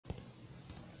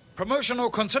Promotional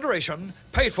consideration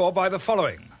paid for by the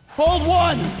following. Hold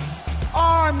one!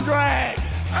 Arm drag!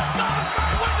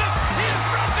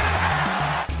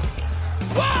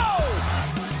 Whoa!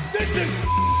 This is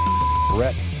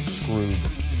Brett screwed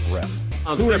Brett.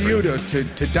 Who are you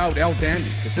to doubt El Dandy?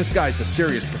 Because this guy's a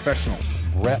serious professional.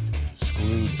 Brett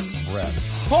screwed Brett.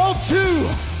 hold two!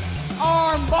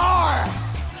 Arm bar!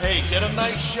 Hey, get a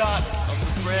nice shot of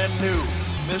the brand new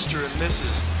Mr. and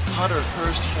Mrs. Hunter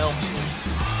Hurst Helmsley.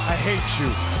 I hate you.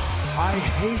 I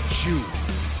hate you.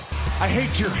 I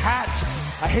hate your hat.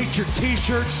 I hate your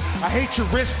t-shirts. I hate your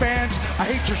wristbands. I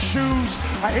hate your shoes.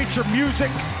 I hate your music.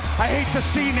 I hate the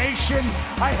C Nation.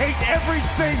 I hate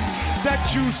everything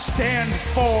that you stand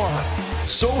for.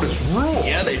 Sodas rule.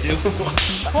 Yeah, they do.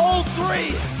 Hold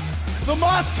three! The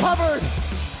moss-covered,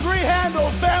 three-handle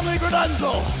family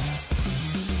gradunzel.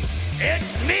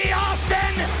 It's me,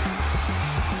 Austin!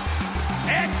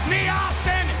 It's me,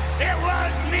 Austin! It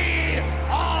was me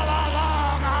all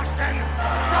along, Austin!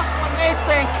 Just when they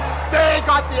think they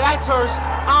got the answers,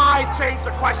 I change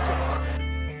the questions.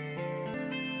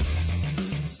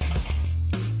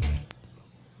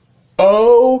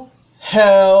 Oh,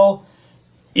 hell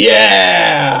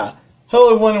yeah!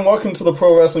 Hello everyone and welcome to the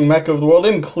Pro Wrestling Mecca of the World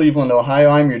in Cleveland, Ohio.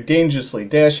 I'm your dangerously,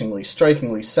 dashingly,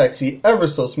 strikingly sexy, ever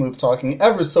so smooth talking,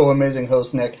 ever so amazing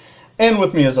host, Nick. And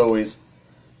with me as always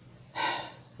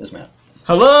is Matt.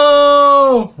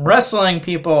 Hello, wrestling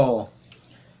people.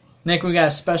 Nick, we got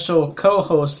a special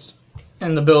co-host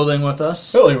in the building with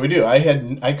us. Really, we do.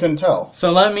 I couldn't tell.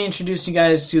 So let me introduce you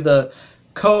guys to the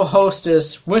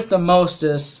co-hostess with the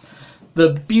mostest,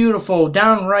 the beautiful,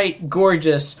 downright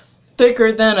gorgeous,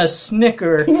 thicker than a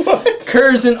Snicker,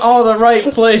 curves in all the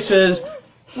right places,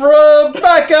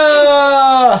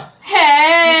 Rebecca!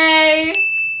 Hey!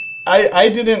 I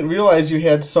didn't realize you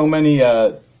had so many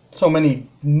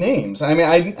names. I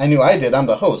mean, I knew I did. I'm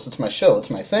the host. It's my show. It's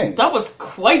my thing. That was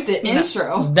quite the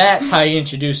intro. That's how you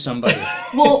introduce somebody.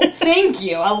 Well, thank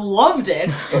you. I loved it.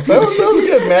 That was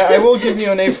good, Matt. I will give you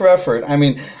an A for effort. I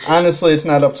mean, honestly, it's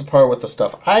not up to par with the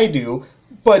stuff I do,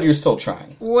 but you're still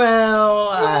trying. Well,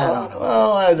 I don't know.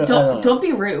 Well, I don't know. Don't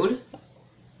be rude.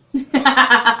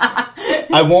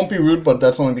 I won't be rude, but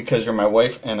that's only because you're my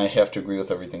wife, and I have to agree with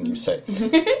everything you say.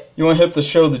 You want to hit the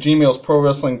show? The Gmail's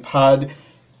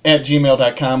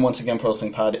prowrestlingpod@gmail.com. Once again,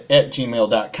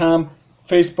 prowrestlingpod@gmail.com.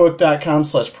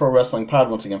 Facebook.com/prowrestlingpod.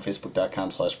 Once again,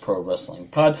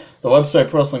 Facebook.com/prowrestlingpod. The website,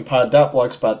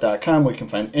 prowrestlingpod.blogspot.com, where you can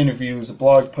find interviews,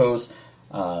 blog posts,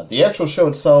 the actual show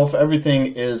itself.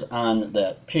 Everything is on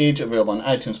that page, available on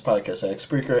iTunes, Podcast Addict,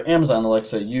 Spreaker, Amazon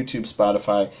Alexa, YouTube,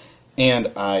 Spotify, and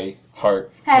iHeartRadio.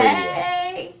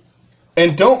 Hey!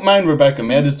 And don't mind Rebecca.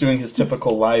 Matt is doing his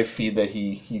typical live feed that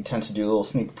he tends to do, a little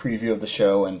sneak preview of the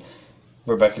show, and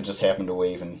Rebecca just happened to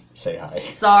wave and say hi.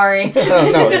 Sorry.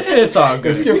 No, It's all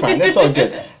good. You're fine. It's all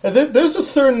good. There's a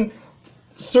certain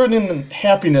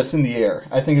happiness in the air,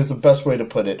 I think is the best way to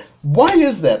put it. Why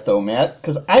is that, though, Matt?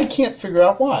 Because I can't figure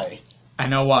out why. I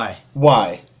know why.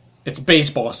 Why? It's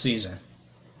baseball season.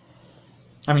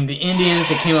 I mean, the Indians,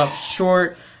 they came up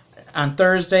short on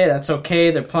Thursday. That's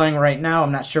okay. They're playing right now.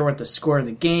 I'm not sure what the score of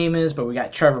the game is, but we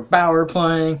got Trevor Bauer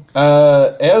playing.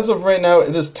 As of right now,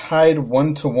 it is tied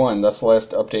 1-1. That's the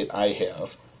last update I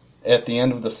have. At the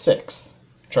end of the 6th.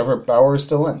 Trevor Bauer is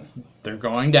still in. They're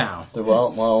going down.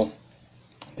 Well,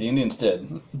 the Indians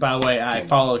did. By the way, I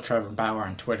follow Trevor Bauer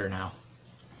on Twitter now.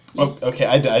 Oh, okay,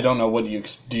 I don't know. What do you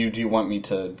want me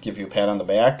to give you a pat on the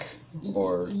back?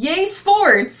 Or Yay,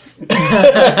 sports!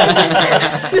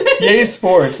 Yay,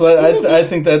 sports! I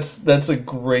think that's a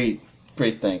great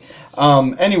thing.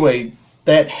 Anyway,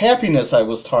 that happiness I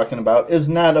was talking about is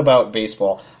not about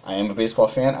baseball. I am a baseball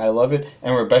fan. I love it.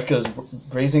 And Rebecca's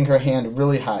raising her hand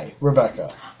really high. Rebecca.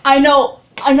 I know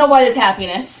why there's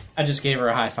happiness. I just gave her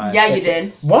a high five. Yeah, you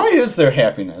did. Why is there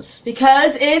happiness?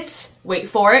 Because it's, wait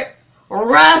for it,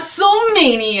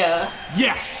 WrestleMania!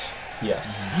 Yes!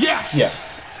 Yes. Yes! Yes.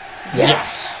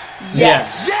 Yes.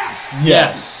 Yes. Yes!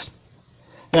 Yes.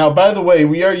 Now, by the way,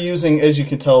 we are using, as you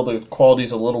can tell, the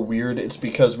quality's a little weird. It's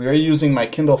because we are using my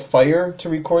Kindle Fire to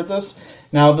record this.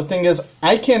 Now, the thing is,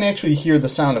 I can't actually hear the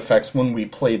sound effects when we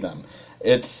play them.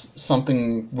 It's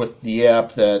something with the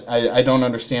app that I don't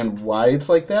understand why it's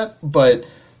like that, but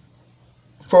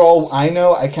for all I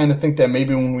know, I kind of think that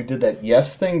maybe when we did that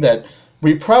yes thing, that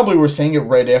we probably were saying it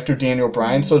right after Daniel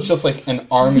Bryan, so it's just like an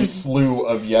army slew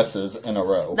of yeses in a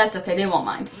row. That's okay, they won't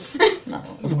mind. No,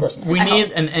 of course not. We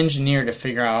need an engineer to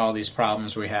figure out all these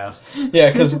problems we have.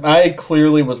 Yeah, because I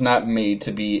clearly was not made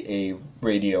to be a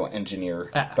radio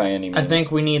engineer by any means. I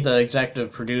think we need the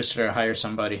executive producer to hire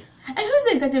somebody. And who's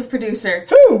the executive producer?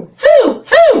 Who?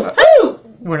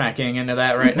 We're not getting into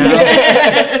that right now.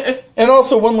 And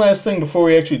also, one last thing before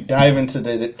we actually dive into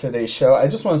today's show, I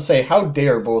just want to say, how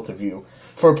dare both of you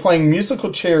for playing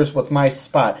musical chairs with my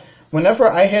spot. Whenever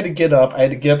I had to get up, I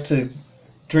had to get up to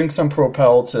drink some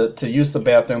Propel to use the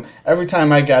bathroom. Every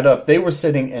time I got up, they were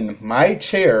sitting in my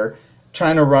chair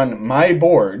trying to run my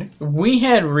board. We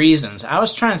had reasons. I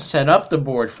was trying to set up the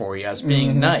board for you. I was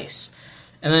being nice.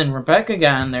 And then Rebecca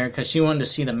got in there because she wanted to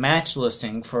see the match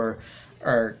listing for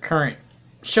our current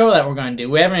show that we're going to do.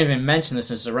 We haven't even mentioned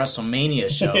this as a WrestleMania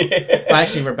show. Well,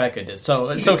 actually, Rebecca did. So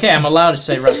it's okay. I'm allowed to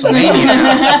say WrestleMania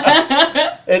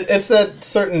now. It's that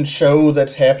certain show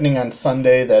that's happening on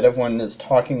Sunday that everyone is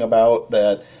talking about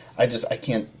that I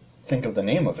can't think of the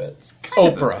name of it.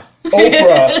 Oprah.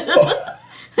 Oprah.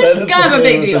 It's kind of a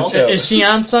big deal. Is she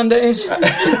on Sundays?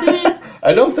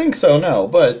 I don't think so, no.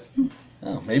 But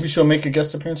maybe she'll make a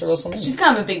guest appearance at WrestleMania. She's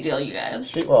kind of a big deal, you guys.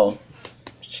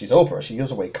 She's Oprah. She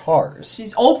gives away cars.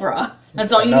 She's Oprah.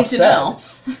 That's all you need to know.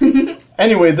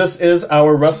 Anyway, this is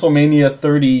our WrestleMania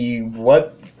 30...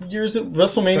 What year is it?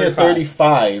 WrestleMania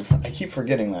 35. I keep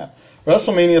forgetting that.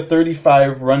 WrestleMania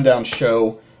 35 rundown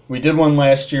show. We did one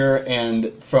last year,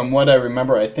 and from what I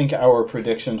remember, I think our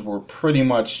predictions were pretty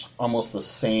much almost the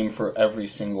same for every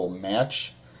single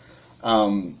match.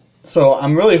 So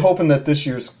I'm really hoping that this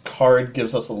year's card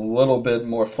gives us a little bit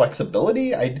more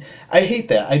flexibility. I hate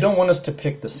that. I don't want us to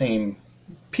pick the same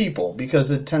people because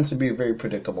it tends to be a very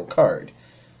predictable card.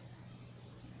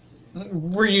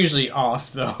 We're usually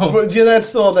off, though. But yeah,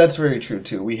 that's very true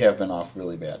too. We have been off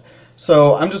really bad.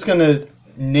 So I'm just gonna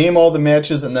name all the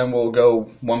matches and then we'll go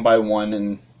one by one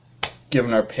and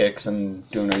giving our picks and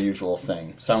doing our usual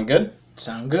thing. Sound good?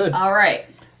 Sound good. All right.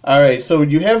 All right, so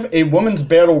you have a women's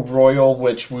battle royal,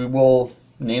 which we will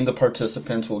name the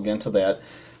participants. We'll get into that.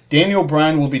 Daniel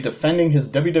Bryan will be defending his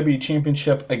WWE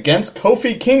Championship against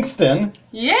Kofi Kingston.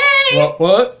 Yay!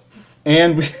 What?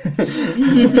 And we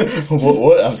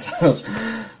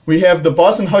we have the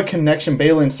Boston Hug Connection,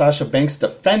 Bayley and Sasha Banks,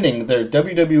 defending their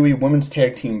WWE Women's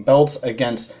Tag Team belts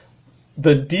against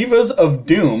the Divas of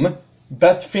Doom,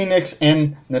 Beth Phoenix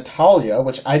and Natalya,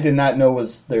 which I did not know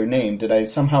was their name. Did I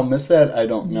somehow miss that? I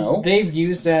don't know. They've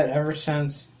used that ever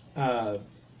since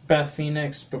Beth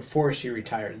Phoenix, before she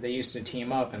retired. They used to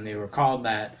team up, and they were called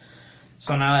that.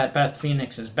 So now that Beth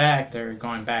Phoenix is back, they're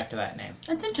going back to that name.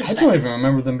 That's interesting. I don't even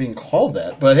remember them being called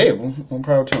that. But hey, we're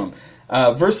proud to them.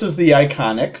 Versus the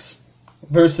Iconics,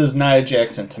 versus Nia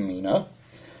Jax and Tamina.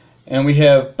 And we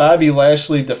have Bobby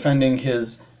Lashley defending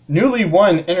his newly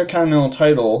won Intercontinental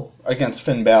title against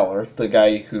Finn Balor, the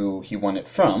guy who he won it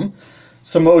from.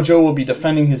 Samoa Joe will be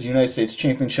defending his United States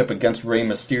Championship against Rey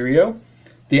Mysterio.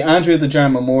 The Andre the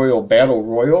Giant Memorial Battle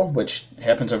Royal, which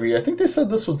happens every year. I think they said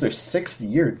this was their 6th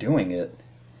year doing it.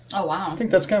 Oh, wow. I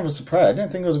think that's kind of a surprise. I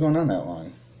didn't think it was going on that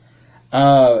long.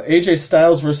 AJ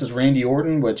Styles versus Randy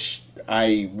Orton, which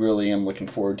I really am looking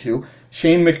forward to.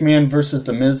 Shane McMahon versus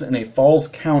The Miz in a Falls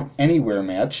Count Anywhere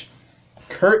match.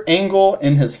 Kurt Angle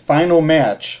in his final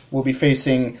match will be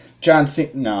facing John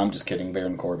Cena. No, I'm just kidding.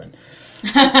 Baron Corbin.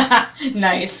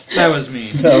 Nice. That was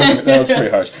me. that was pretty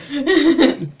harsh.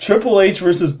 Triple H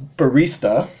versus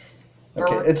Barista.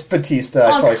 Okay, it's Batista.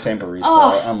 I feel like saying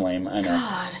Barista. I'm lame. I know.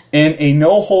 God. In a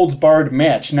no-holds-barred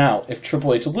match. Now, if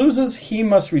Triple H loses, he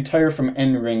must retire from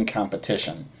in-ring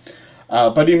competition.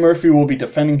 Buddy Murphy will be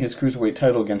defending his Cruiserweight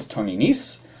title against Tony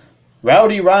Nese.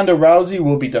 Rowdy Ronda Rousey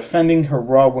will be defending her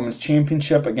Raw Women's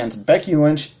Championship against Becky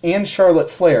Lynch and Charlotte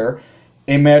Flair,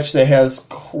 a match that has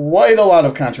quite a lot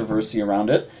of controversy around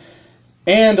it.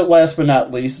 And last but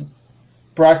not least,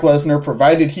 Brock Lesnar,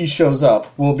 provided he shows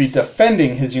up, will be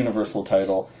defending his Universal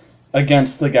title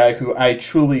against the guy who I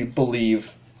truly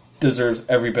believe deserves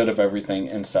every bit of everything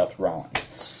in Seth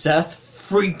Rollins. Seth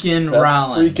freaking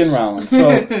Rollins.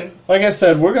 So, like I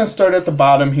said, we're going to start at the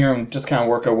bottom here and just kind of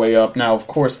work our way up. Now, of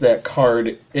course, that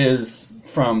card is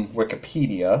from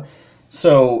Wikipedia.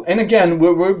 So, and again,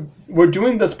 we're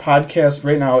doing this podcast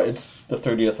right now. It's the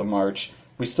 30th of March.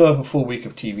 We still have a full week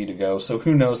of TV to go. So,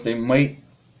 who knows? They might,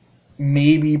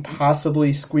 maybe,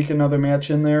 possibly squeak another match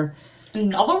in there.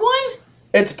 Another one?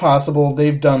 It's possible.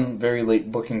 They've done very late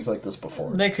bookings like this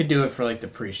before. They could do it for, like, the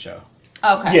pre-show.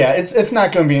 Okay. Yeah, it's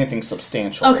not going to be anything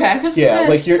substantial. Okay. Yeah,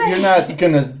 like you're not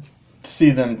going to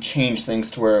see them change things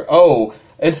to where,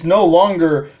 it's no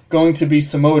longer going to be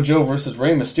Samoa Joe versus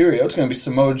Rey Mysterio. It's going to be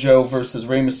Samoa Joe versus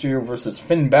Rey Mysterio versus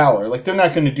Finn Balor. Like, they're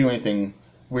not going to do anything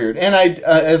weird. And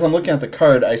as I'm looking at the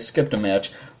card, I skipped a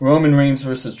match. Roman Reigns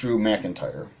versus Drew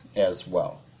McIntyre as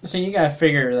well. So you got to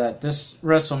figure that this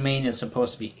WrestleMania is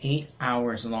supposed to be 8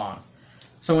 hours long.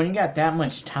 So when you got that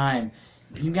much time,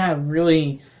 you got to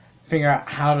really figure out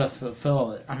how to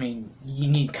fulfill it. I mean, you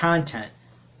need content.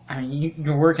 I mean,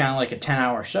 you're working on like a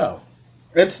 10-hour show.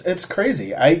 It's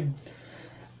crazy.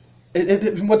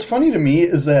 What's funny to me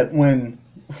is that when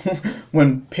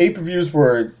pay-per-views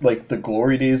were like the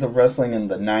glory days of wrestling in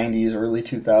the 90s, early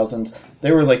 2000s,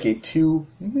 they were like a 2,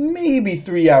 maybe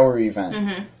 3-hour event.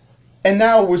 Mm-hmm. And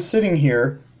now we're sitting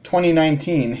here,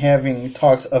 2019, having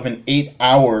talks of an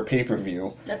 8-hour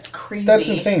pay-per-view. That's crazy. That's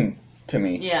insane to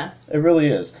me. Yeah. It really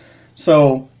is.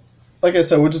 So, like I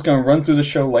said, we're just going to run through the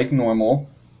show like normal.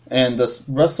 And this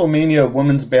WrestleMania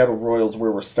Women's Battle Royal is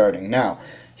where we're starting. Now,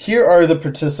 here are the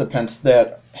participants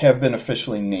that have been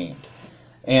officially named.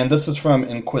 And this is from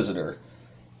Inquisitor.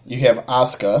 You have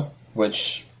Asuka,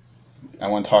 which I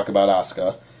want to talk about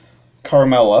Asuka.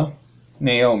 Carmella,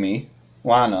 Naomi,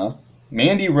 Lana,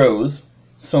 Mandy Rose,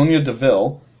 Sonya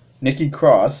Deville, Nikki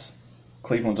Cross,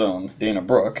 Cleveland's own Dana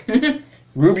Brooke,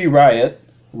 Ruby Riott,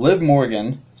 Liv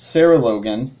Morgan, Sarah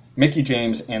Logan, Mickie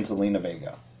James, and Zelina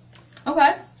Vega.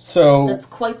 Okay. So that's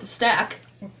quite the stack.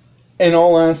 In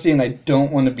all honesty, and I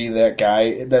don't want to be that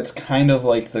guy, that's kind of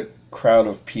like the crowd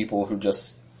of people who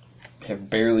just have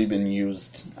barely been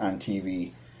used on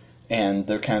TV. And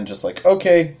they're kind of just like,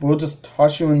 okay, we'll just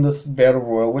toss you in this Battle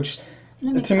Royal, which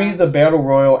to me, the Battle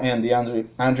Royal and the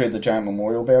Andre the Giant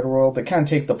Memorial Battle Royal, they kind of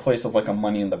take the place of like a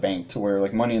Money in the Bank, to where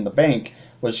like Money in the Bank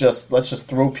was just, let's just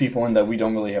throw people in that we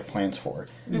don't really have plans for.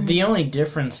 Mm-hmm. The only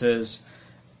difference is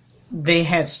they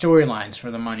had storylines for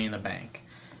the Money in the Bank.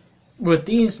 With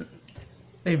these,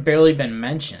 they've barely been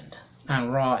mentioned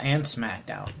on Raw and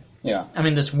SmackDown. Yeah. I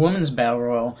mean, this Women's Battle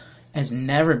Royal has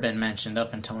never been mentioned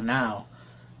up until now.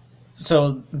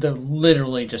 So they're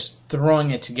literally just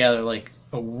throwing it together like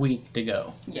a week to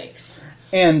go. Yikes.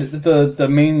 And the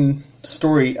main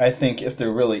story, I think, if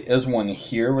there really is one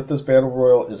here with this Battle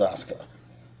Royal, is Asuka.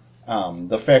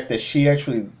 The fact that she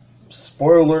actually,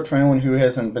 spoiler alert for anyone who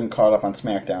hasn't been caught up on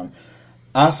SmackDown,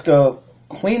 Asuka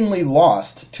cleanly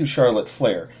lost to Charlotte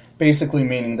Flair, basically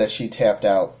meaning that she tapped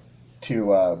out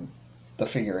to the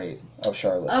figure 8 of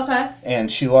Charlotte's. Okay.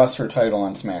 And she lost her title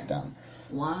on SmackDown.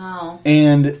 Wow.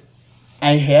 And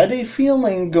I had a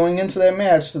feeling going into that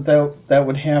match that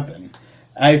would happen.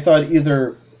 I thought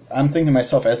I'm thinking to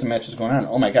myself as the match is going on,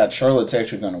 oh my god, Charlotte's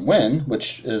actually going to win,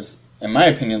 which is, in my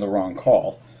opinion, the wrong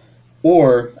call.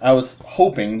 Or I was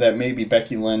hoping that maybe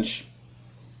Becky Lynch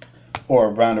or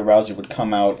Ronda Rousey would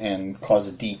come out and cause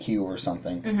a DQ or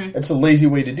something. Mm-hmm. It's a lazy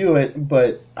way to do it,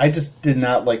 but I just did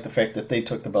not like the fact that they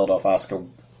took the belt off Asuka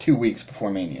 2 weeks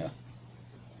before Mania.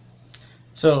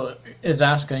 So, is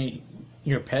Asuka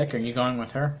your pick? Are you going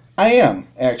with her? I am,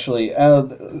 actually.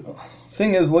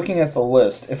 Thing is, looking at the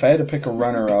list, if I had to pick a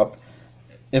runner-up,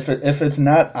 if it's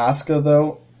not Asuka,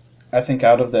 though, I think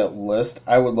out of that list,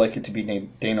 I would like it to be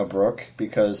Dana Brooke,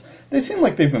 because they seem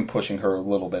like they've been pushing her a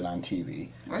little bit on TV.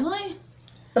 Really?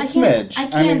 A smidge. I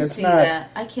can't it's see not...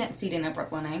 that. I can't see Dana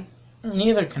Brooke winning.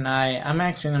 Neither can I. I'm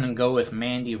actually going to go with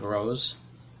Mandy Rose.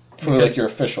 For like your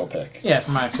official pick. Yeah,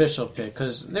 for my official pick,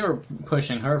 because they were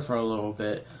pushing her for a little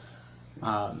bit.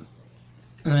 And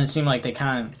then it seemed like they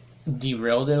kind of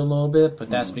derailed it a little bit, but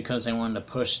that's because they wanted to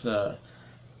push the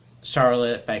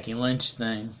Charlotte, Becky Lynch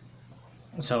thing.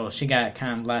 So she got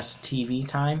kind of less TV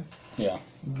time. Yeah.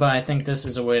 But I think this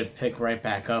is a way to pick right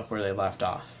back up where they left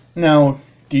off. Now,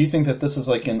 do you think that this is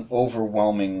like an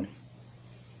overwhelming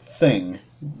thing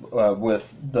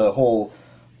with the whole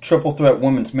triple threat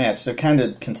women's match? They're kind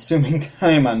of consuming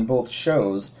time on both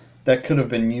shows that could have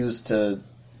been used to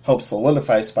help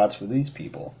solidify spots for these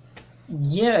people.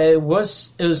 Yeah, it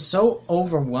was so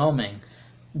overwhelming.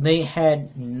 They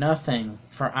had nothing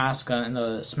for Asuka in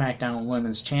the SmackDown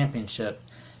Women's Championship,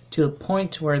 to the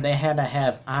point where they had to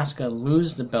have Asuka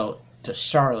lose the belt to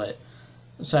Charlotte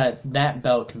so that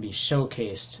belt can be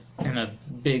showcased in a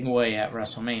big way at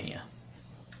WrestleMania.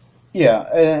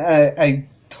 Yeah, I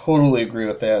totally agree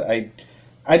with that.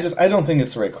 I don't think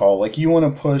it's the right call. Like, you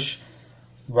want to push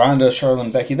Ronda, Charlotte,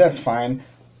 and Becky, that's fine,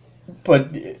 but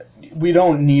we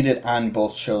don't need it on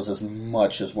both shows as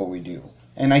much as what we do.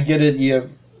 And I get it, you have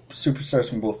superstars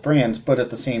from both brands, but at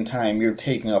the same time, you're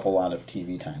taking up a lot of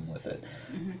TV time with it.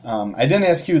 Mm-hmm. I didn't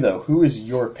ask you, though, who is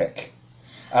your pick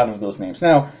out of those names?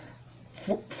 Now,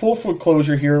 full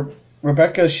closure here,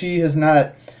 Rebecca, she has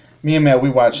not... Me and Matt, we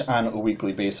watch on a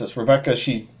weekly basis. Rebecca,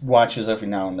 she watches every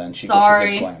now and then. She gets a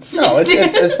big glance. No,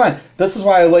 it's fine. This is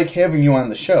why I like having you on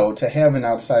the show, to have an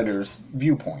outsider's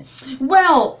viewpoint.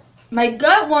 Well, my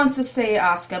gut wants to say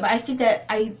Asuka, but I think that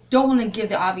I don't want to give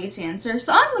the obvious answer,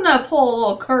 so I'm going to pull a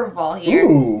little curveball here.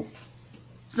 Ooh.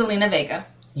 Zelina Vega.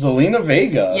 Zelina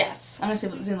Vega? Yes, I'm going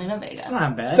to say Zelina Vega. That's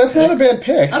not bad. That's not a bad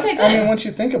pick. Okay, good. I mean, once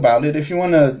you think about it, if you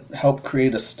want to help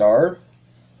create a star...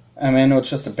 I mean, I know it's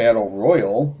just a battle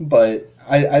royal, but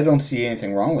I don't see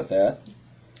anything wrong with that.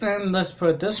 And let's put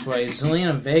it this way,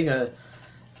 Zelina Vega,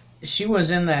 she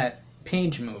was in that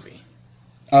Paige movie.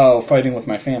 Oh, Fighting with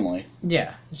My Family.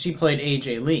 Yeah, she played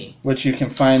AJ Lee. Which you can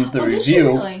find the Did she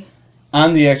review really?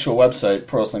 on the actual website,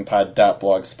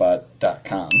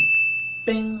 prowrestlingpod.blogspot.com.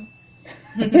 Bing.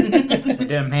 We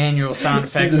did manual sound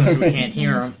effects since we can't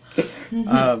hear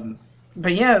them.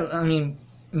 But yeah, I mean,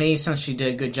 maybe since she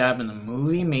did a good job in the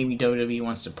movie, maybe WWE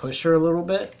wants to push her a little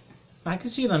bit. I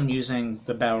could see them using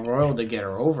the Battle Royal to get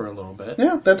her over a little bit.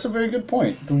 Yeah, that's a very good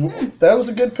point. That was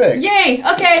a good pick. Yay!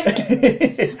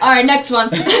 Okay. All right, next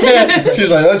one. She's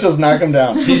like, let's just knock him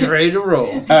down. She's ready to roll.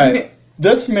 All right.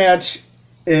 This match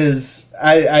is,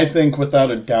 I think, without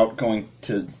a doubt, going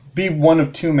to be one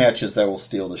of two matches that will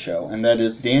steal the show, and that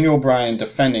is Daniel Bryan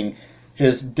defending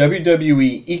his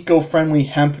WWE Eco-Friendly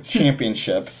Hemp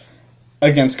Championship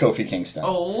against Kofi Kingston.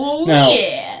 Oh, now,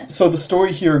 yeah. So the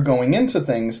story here going into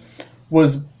things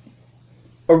was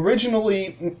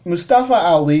originally Mustafa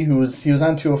Ali, he was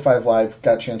on 205 Live,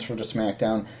 got transferred to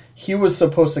SmackDown. He was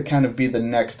supposed to kind of be the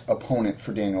next opponent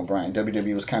for Daniel Bryan.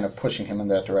 WWE was kind of pushing him in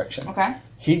that direction. Okay.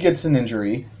 He gets an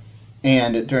injury,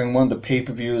 and during one of the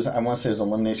pay-per-views, I want to say it was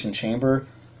Elimination Chamber,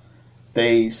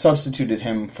 they substituted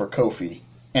him for Kofi.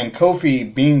 And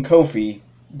Kofi, being Kofi,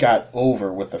 got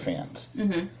over with the fans.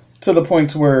 Mm-hmm. To the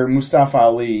point where Mustafa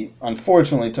Ali,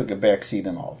 unfortunately, took a back seat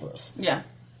in all of this. Yeah.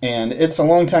 And it's a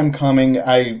long time coming.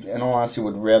 I, in all honesty,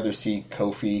 would rather see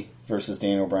Kofi versus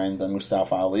Daniel Bryan than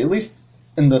Mustafa Ali. At least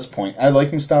in this point. I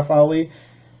like Mustafa Ali,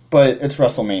 but it's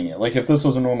WrestleMania. Like, if this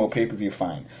was a normal pay-per-view,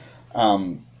 fine.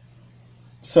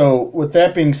 So, with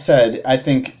that being said, I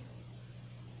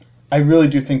really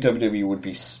do think WWE would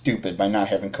be stupid by not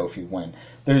having Kofi win.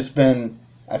 There's been,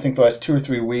 I think the last 2 or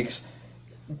 3 weeks,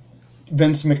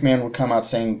 Vince McMahon would come out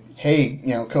saying, hey,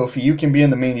 Kofi, you can be in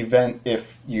the main event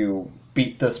if you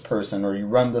beat this person or you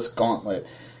run this gauntlet.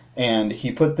 And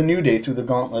he put the New Day through the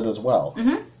gauntlet as well.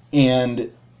 Mm-hmm.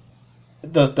 And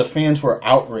the fans were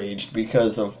outraged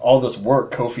because of all this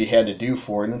work Kofi had to do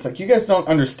for it. And it's like, you guys don't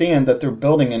understand that they're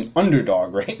building an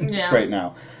underdog right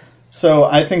now. So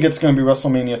I think it's going to be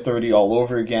WrestleMania 30 all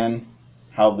over again.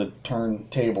 How the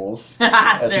turntables,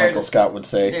 as Michael Scott would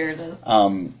say. There it is.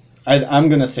 I'm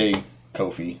going to say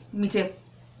Kofi. Me too.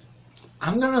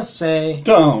 I'm going to say...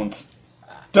 Don't.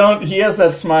 He has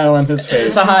that smile on his face.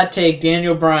 It's a hot take.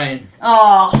 Daniel Bryan.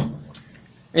 Oh.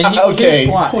 And okay,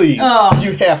 why. Please. Oh.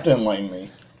 You have to enlighten me.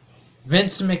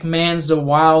 Vince McMahon's the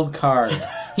wild card.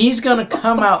 He's going to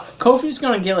come out. Kofi's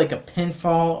going to get like a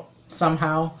pinfall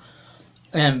somehow.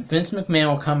 And Vince McMahon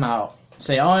will come out.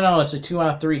 Say, oh no, it's a 2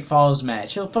 out of 3 falls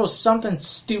match. He'll throw something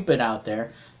stupid out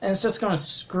there. And it's just going to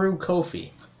screw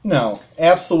Kofi. No,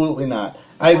 absolutely not.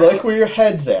 I like where your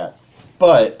head's at.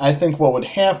 But I think what would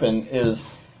happen is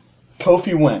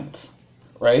Kofi wins,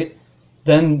 right?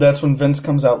 Then that's when Vince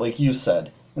comes out, like you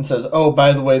said, and says, oh,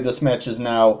 by the way, this match is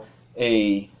now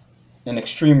an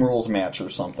Extreme Rules match or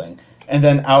something. And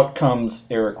then out comes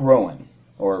Eric Rowan,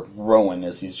 or Rowan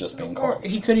as he's just being called. Or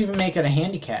he could even make it a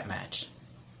handicap match.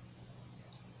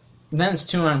 Then it's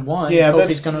 2-on-1. Yeah,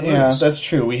 Kofi's going to lose. Yeah, that's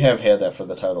true. We have had that for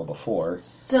the title before.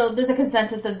 So there's a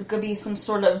consensus there's going to be some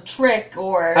sort of trick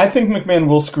or... I think McMahon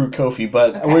will screw Kofi,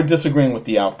 but we're disagreeing with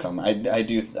the outcome. I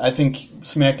think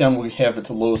SmackDown will have its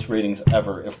lowest ratings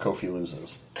ever if Kofi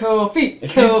loses. Kofi!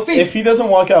 If he doesn't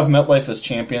walk out of MetLife as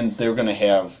champion, they're going to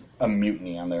have a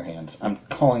mutiny on their hands. I'm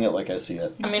calling it like I see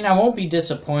it. I mean, I won't be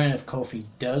disappointed if Kofi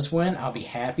does win. I'll be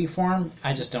happy for him.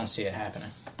 I just don't see it happening.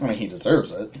 I mean, he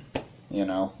deserves it.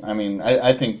 I mean,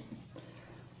 I think...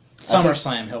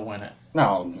 SummerSlam, he'll win it.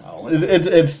 No.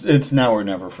 It's now or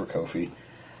never for Kofi.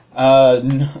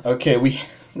 Okay,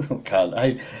 oh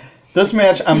God, this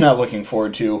match I'm not looking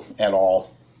forward to at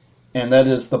all, and that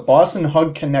is the Boston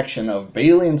Hug Connection of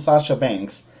Bayley and Sasha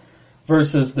Banks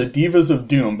versus the Divas of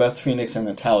Doom, Beth Phoenix and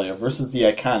Natalya, versus the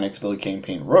Iconics, Billie Kay and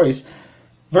Peyton Royce,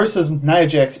 versus Nia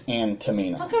Jax and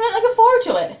Tamina. I'm looking forward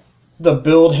to it. The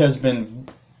build has been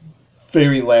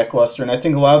very lackluster, and I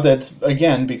think a lot of that's,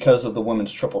 again, because of the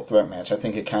women's triple threat match. I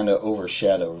think it kind of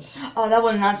overshadows. Oh, that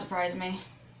would not surprise me.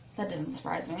 That doesn't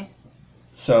surprise me.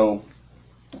 So,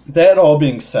 that all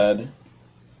being said,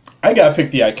 I gotta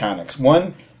pick the Iconics.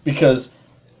 One, because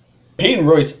Peyton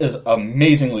Royce is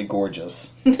amazingly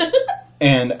gorgeous.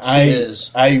 And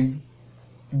I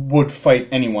would fight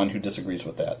anyone who disagrees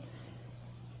with that.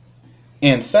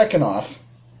 And second off,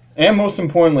 and most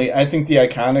importantly, I think the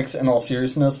Iconics, in all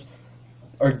seriousness,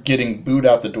 are getting booed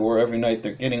out the door every night.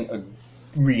 They're getting a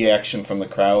reaction from the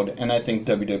crowd, and I think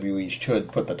WWE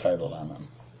should put the titles on them.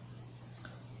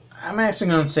 I'm actually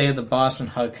going to say the Boston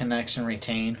Hug Connection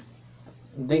retain.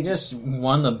 They just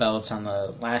won the belts on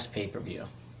the last pay-per-view.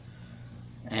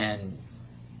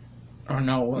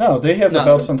 No, they have the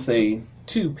belt since they...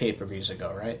 2 pay-per-views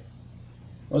ago, right?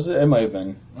 Was it? It might have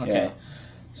been. Okay. Yeah.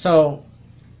 So,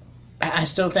 I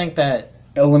still think that...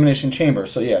 Elimination Chamber,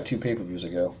 so yeah, 2 pay-per-views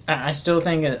ago. I still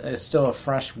think it's still a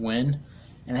fresh win,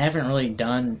 and they haven't really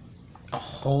done a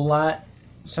whole lot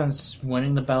since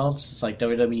winning the belts. It's like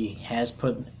WWE has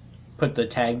put the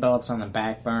tag belts on the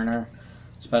back burner,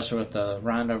 especially with the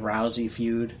Ronda Rousey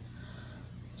feud.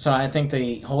 So I think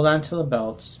they hold on to the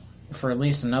belts for at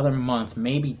least another month,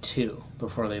 maybe 2,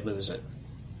 before they lose it.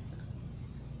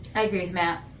 I agree with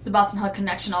Matt. The Boston Hug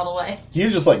connection all the way. You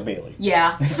just like Bayley.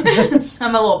 Yeah.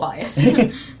 I'm a little biased.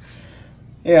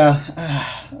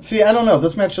 Yeah. See, I don't know.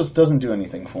 This match just doesn't do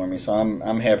anything for me, so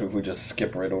I'm happy if we just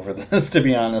skip right over this, to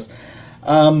be honest.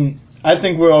 I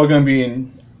think we're all going to be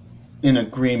in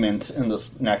agreement in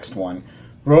this next one.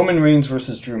 Roman Reigns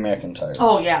versus Drew McIntyre.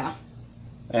 Oh, yeah.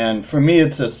 And for me,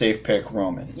 it's a safe pick,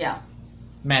 Roman. Yeah.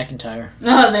 McIntyre.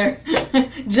 Oh, there.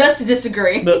 Just to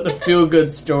disagree. The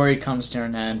feel-good story comes to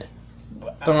an end.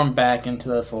 Throw him back into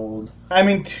the fold. I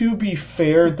mean, to be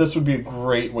fair, this would be a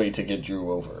great way to get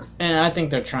Drew over. And I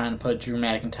think they're trying to put Drew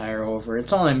McIntyre over.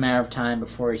 It's only a matter of time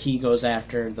before he goes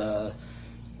after the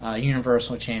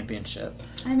Universal Championship.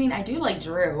 I mean, I do like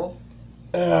Drew.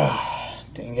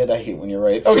 Dang it, I hate when you're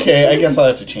right. Okay, I guess I'll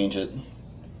have to change it.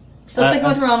 Still sticking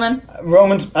with Roman.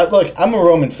 Look, I'm a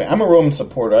Roman fan. I'm a Roman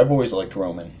supporter. I've always liked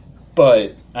Roman.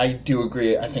 But I do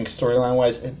agree. I think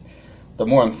storyline-wise, the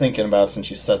more I'm thinking about it since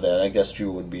you said that, I guess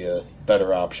Drew would be a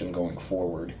better option going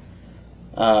forward.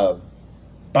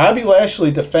 Bobby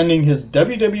Lashley defending his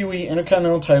WWE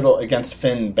Intercontinental title against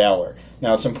Finn Balor.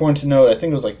 Now, it's important to note, I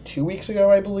think it was like 2 weeks ago,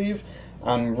 I believe,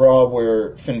 on Raw,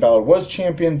 where Finn Balor was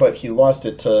champion, but he lost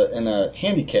it in a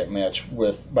handicap match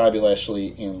with Bobby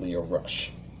Lashley and Lio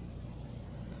Rush.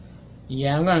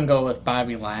 Yeah, I'm going to go with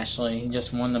Bobby Lashley. He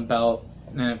just won the belt.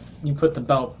 And if you put the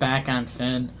belt back on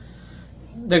Finn,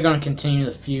 they're going to continue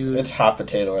the feud. It's hot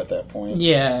potato at that point.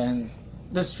 Yeah, and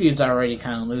this feud's already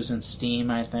kind of losing steam,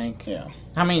 I think. Yeah.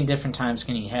 How many different times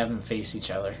can you have them face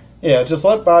each other? Yeah, just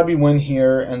let Bobby win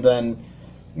here, and then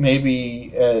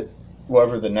maybe at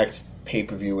whatever the next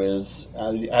pay-per-view is,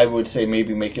 I would say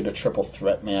maybe make it a triple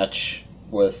threat match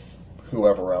with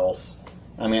whoever else.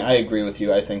 I mean, I agree with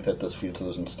you. I think that this feud's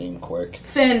losing steam quick.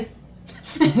 Finn.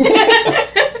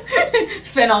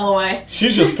 Finn all the way.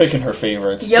 She's just picking her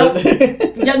favorites. Yep.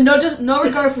 Yeah, no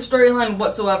regard for storyline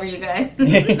whatsoever, you guys.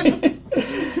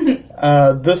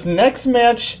 This next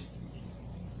match,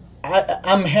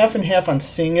 I'm half and half on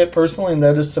seeing it personally, and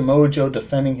that is Samoa Joe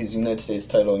defending his United States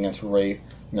title against Rey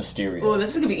Mysterio. Oh,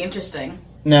 this is going to be interesting.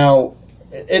 Now,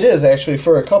 it is actually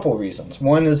for a couple reasons.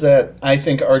 One is that I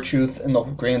think R-Truth, in the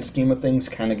grand scheme of things,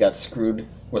 kind of got screwed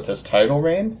with his title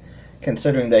reign,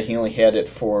 considering that he only had it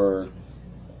for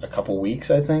a couple weeks,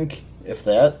 I think, if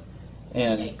that.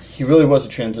 And Yikes. He really was a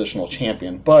transitional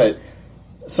champion. But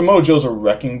Samoa Joe's a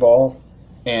wrecking ball,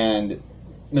 and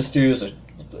Mysterio's,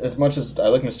 as much as I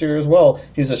like Mysterio as well,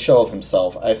 he's a shell of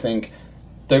himself. I think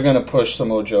they're going to push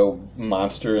Samoa Joe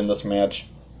monster in this match.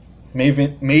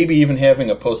 Maybe even having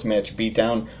a post-match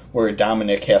beatdown where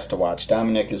Dominic has to watch.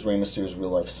 Dominic is Rey Mysterio's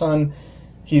real-life son.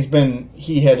 He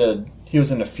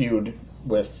was in a feud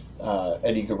with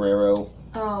Eddie Guerrero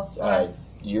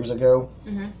years ago,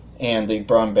 and they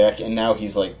brought him back, and now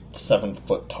he's like 7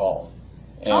 foot tall.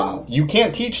 And you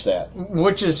can't teach that.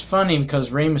 Which is funny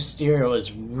because Rey Mysterio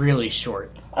is really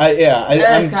short.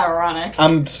 That's kind of ironic.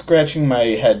 I'm scratching my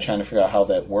head trying to figure out how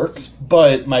that works,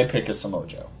 but my pick is Samoa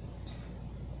Joe.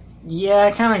 Yeah,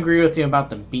 I kind of agree with you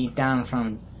about the beatdown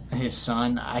from his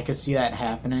son. I could see that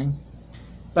happening.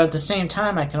 But at the same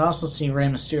time, I could also see Rey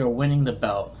Mysterio winning the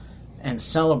belt and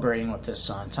celebrating with his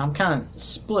son. So I'm kind of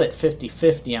split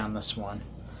 50-50 on this one.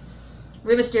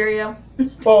 Rey Mysterio.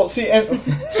 Well, see,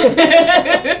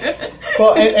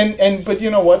 but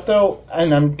you know what though?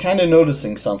 And I'm kind of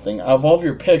noticing something. Of all of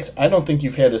your picks, I don't think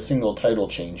you've had a single title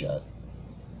change yet.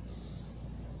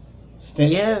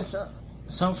 Yeah,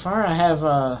 so far I have.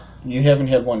 You haven't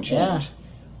had one change.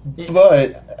 Yeah.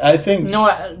 But I think...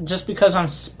 No, just because I'm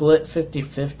split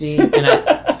 50-50, and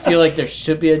I feel like there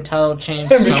should be a title change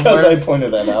somewhere. Because I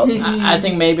pointed that out. I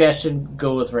think maybe I should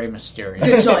go with Rey Mysterio.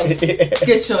 Good choice.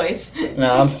 Good choice.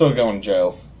 No, I'm still going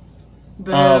Joe.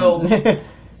 Boo.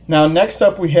 Now, next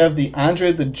up we have the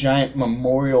Andre the Giant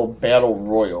Memorial Battle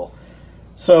Royal.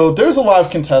 So, there's a lot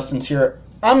of contestants here.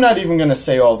 I'm not even going to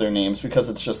say all their names because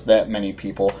it's just that many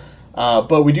people.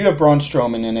 But we do have Braun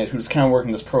Strowman in it, who's kind of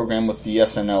working this program with the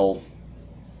SNL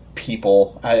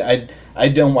people. I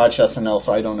don't watch SNL,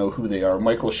 so I don't know who they are.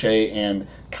 Michael Shea and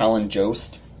Colin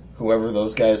Jost, whoever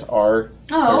those guys are.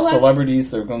 Oh, They're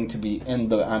celebrities. They're going to be in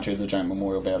the Andre the Giant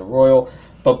Memorial Battle Royal.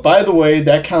 But by the way,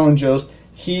 that Colin Jost,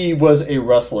 he was a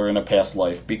wrestler in a past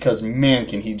life because, man,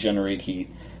 can he generate heat.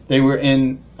 They were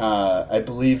in, I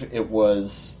believe it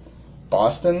was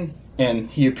Boston, and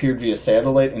he appeared via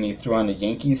satellite, and he threw on a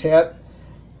Yankees hat.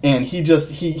 And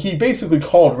he basically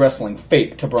called wrestling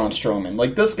fake to Braun Strowman.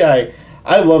 Like, this guy,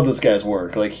 I love this guy's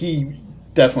work. Like, he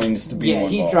definitely needs to be more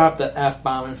he involved. dropped the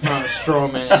F-bomb in front of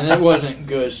Strowman, and it wasn't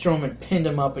good. Strowman pinned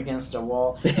him up against a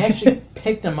wall. He actually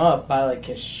picked him up by, like,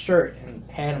 his shirt and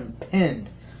had him pinned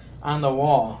on the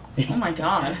wall. Oh, my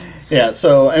God. Yeah,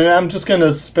 so, and I'm just going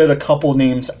to spit a couple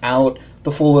names out.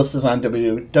 The full list is on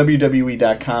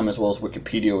WWE.com as well as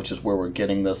Wikipedia, which is where we're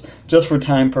getting this. Just for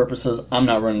time purposes, I'm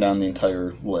not running down the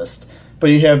entire list. But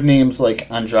you have names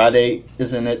like Andrade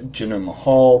is in it, Jinder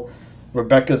Mahal,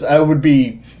 Rebecca's... I would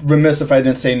be remiss if I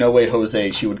didn't say No Way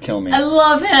Jose. She would kill me. I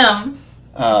love him.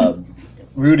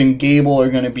 Rude and Gable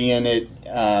are going to be in it.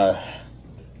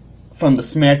 From the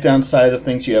SmackDown side of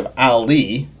things, you have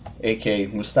Ali, a.k.a.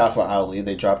 Mustafa Ali.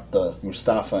 They dropped the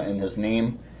Mustafa in his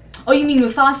name. Oh, you mean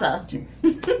Mufasa?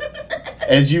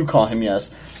 As you call him,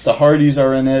 yes. The Hardys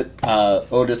are in it.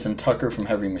 Otis and Tucker from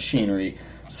Heavy Machinery.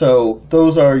 So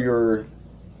those are your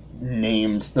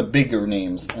names, the bigger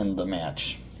names in the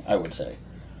match, I would say.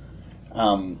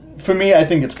 For me, I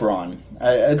think it's Braun.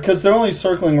 Because they're only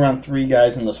circling around 3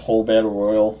 guys in this whole Battle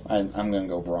Royal. I'm going to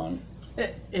go Braun.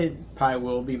 It probably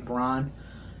will be Braun.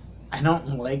 I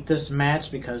don't like this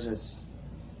match because it's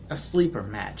a sleeper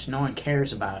match. No one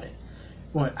cares about it.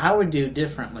 What I would do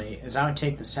differently is I would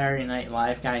take the Saturday Night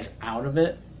Live guys out of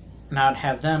it, and I would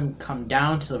have them come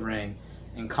down to the ring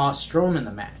and cost Strowman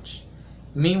the match.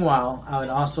 Meanwhile, I would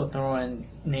also throw in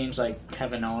names like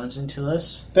Kevin Owens into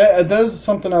this. That is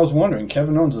something I was wondering.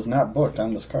 Kevin Owens is not booked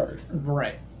on this card.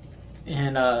 Right.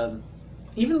 And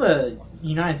even the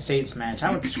United States match,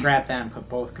 I would scrap that and put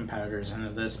both competitors into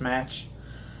this match.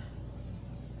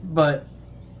 But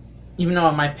even though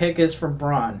my pick is for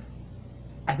Braun,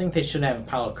 I think they should have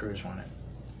Apollo Crews win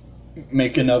it.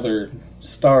 Make another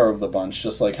star of the bunch,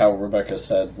 just like how Rebecca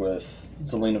said with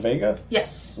Zelina Vega?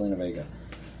 Yes. Zelina Vega.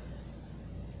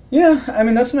 Yeah, I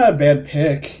mean, that's not a bad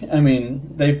pick. I mean,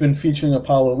 they've been featuring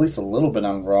Apollo at least a little bit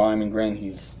on Raw. I mean, granted,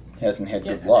 he's hasn't had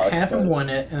good luck. Have him win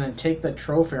it, and then take the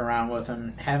trophy around with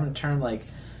him. Have him turn, like,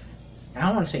 I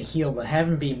don't want to say heel, but have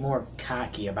him be more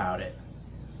cocky about it.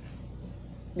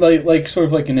 Like sort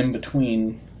of like an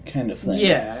in-between kind of thing.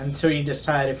 Yeah, until you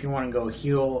decide if you want to go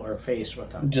heel or face with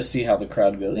them. Just see how the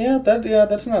crowd goes. Yeah,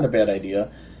 that's not a bad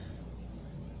idea.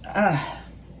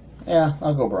 Yeah,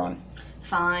 I'll go Braun.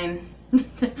 Fine.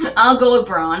 I'll go with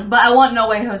Braun, but I want No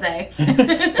Way Jose.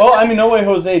 Well, I mean, No Way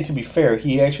Jose, to be fair,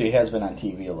 he actually has been on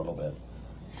TV a little bit.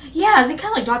 Yeah, they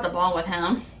kind of like dropped the ball with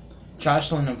him.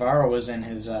 Jocelyn Navarro was in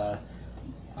his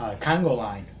Congo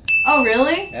line. Oh,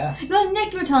 really? Yeah. No,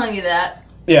 Nick, you were telling me that.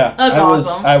 Yeah. That's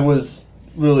awesome. I was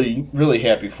really, really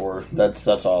happy for her. That's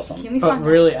awesome. Can we But find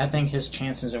really, I think his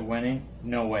chances of winning,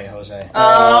 No Way Jose.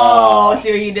 Oh,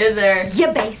 see what you did there.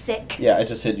 You basic. Yeah, I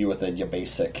just hit you with a you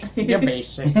basic. You're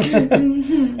basic.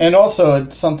 And also,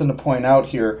 it's something to point out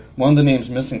here, one of the names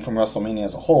missing from WrestleMania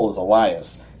as a whole is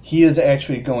Elias. He is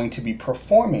actually going to be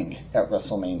performing at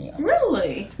WrestleMania.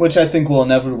 Really? Which I think will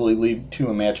inevitably lead to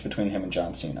a match between him and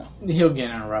John Cena. He'll get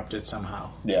interrupted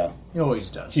somehow. Yeah. He always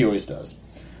does. He always does.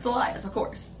 It's Elias, of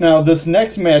course. Now, this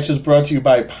next match is brought to you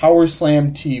by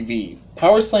PowerSlam TV.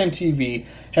 PowerSlam TV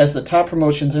has the top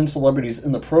promotions and celebrities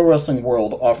in the pro wrestling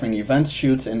world, offering events,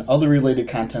 shoots, and other related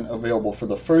content available for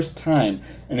the first time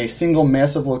in a single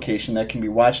massive location that can be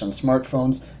watched on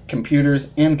smartphones,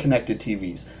 computers, and connected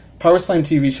TVs. PowerSlam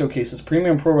TV showcases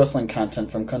premium pro wrestling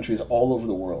content from countries all over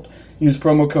the world. Use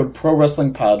promo code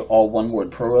ProWrestlingPod, all one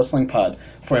word, ProWrestlingPod,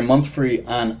 for a month free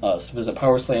on us. Visit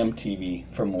PowerSlam TV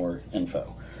for more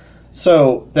info.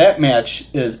 So, that match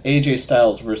is AJ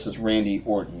Styles versus Randy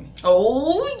Orton.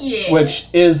 Oh, yeah. Which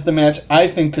is the match I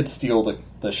think could steal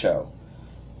the show.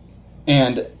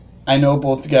 And I know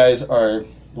both guys are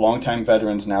longtime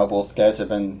veterans now. Both guys have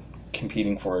been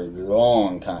competing for a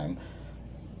long time.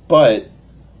 But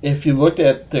if you looked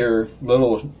at their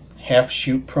little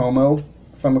half-shoot promo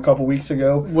from a couple weeks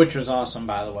ago... Which was awesome,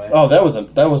 by the way. Oh, that was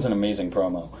an amazing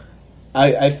promo.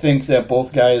 I think that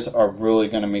both guys are really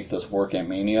going to make this work at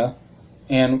Mania.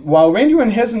 And while Randy Orton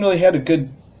hasn't really had a good,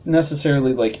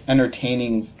 necessarily, like,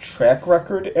 entertaining track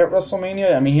record at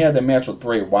WrestleMania, I mean, he had that match with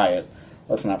Bray Wyatt,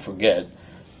 let's not forget.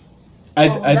 I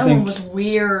that think one was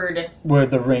weird. Where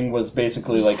the ring was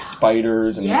basically like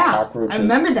spiders and cockroaches. I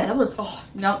remember that. That was,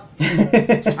 no.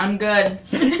 I'm good.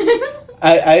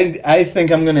 I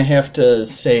think I'm going to have to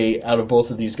say, out of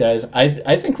both of these guys,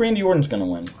 I think Randy Orton's going to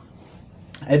win.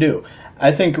 I do.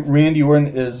 I think Randy Orton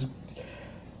is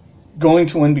going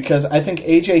to win because I think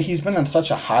AJ, he's been on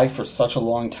such a high for such a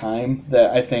long time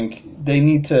that I think they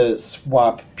need to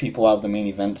swap people out of the main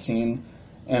event scene.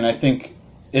 And I think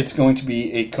it's going to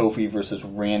be a Kofi versus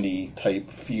Randy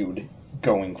type feud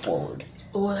going forward.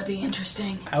 Oh, that'd be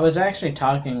interesting. I was actually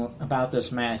talking about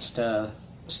this match to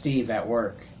Steve at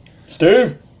work.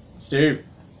 Steve!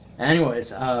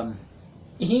 Anyways,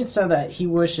 he had said that he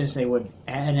wishes they would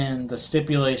add in the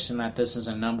stipulation that this is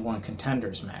a number one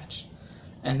contenders match.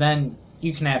 And then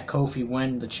you can have Kofi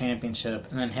win the championship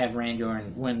and then have Randy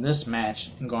Orton win this match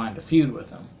and go on to feud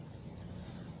with him.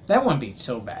 That wouldn't be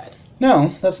so bad.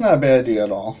 No, that's not a bad idea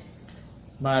at all.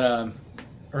 But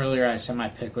earlier I said my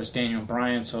pick was Daniel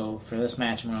Bryan, so for this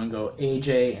match I'm going to go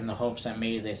AJ in the hopes that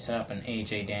maybe they set up an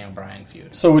AJ-Daniel Bryan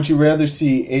feud. So would you rather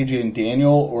see AJ and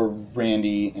Daniel or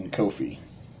Randy and Kofi?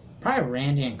 Probably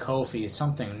Randy and Kofi is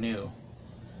something new.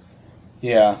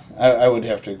 Yeah, I would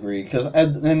have to agree.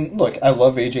 And look, I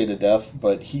love AJ to death,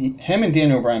 but him and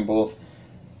Daniel Bryan both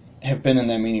have been in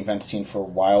that main event scene for a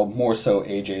while, more so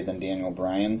AJ than Daniel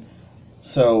Bryan.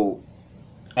 So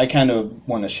I kind of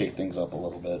want to shake things up a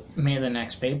little bit. Maybe the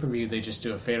next pay-per-view they just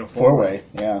do a fatal four-way.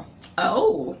 Yeah.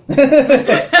 Oh.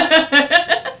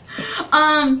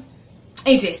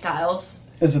 AJ Styles.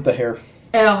 Is it the hair?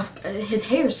 Oh, his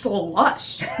hair is so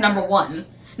lush, number one.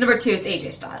 Number two, it's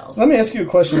AJ Styles. Let me ask you a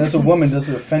question. As a woman, does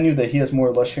it offend you that he has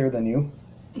more lush hair than you?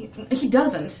 He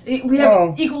doesn't. We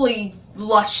have equally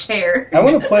lush hair. I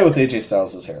want to play with AJ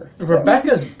Styles' hair.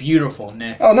 Rebecca's beautiful,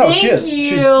 Nick. Oh, no, Thank she is.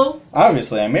 you.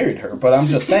 Obviously, I married her, but I'm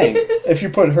just saying, if you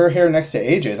put her hair next to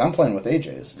AJ's, I'm playing with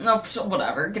AJ's. No,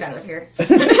 whatever. Get out of here.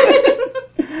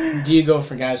 Do you go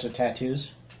for guys with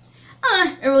tattoos?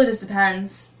 It really just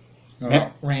depends.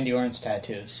 Randy Orton's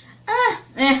tattoos.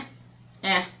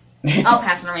 I'll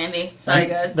pass on Randy. Sorry,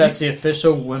 guys. That's the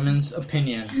official women's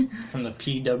opinion from the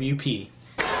PWP.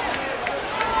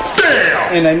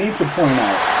 And I need to point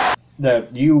out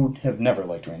that you have never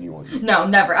liked Randy Orton. No,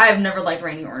 never. I have never liked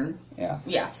Randy Orton. Yeah.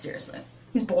 Yeah, seriously.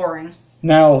 He's boring.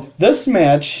 Now, this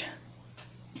match,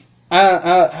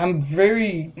 I'm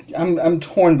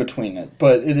torn between it,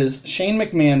 but it is Shane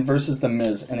McMahon versus The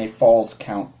Miz in a Falls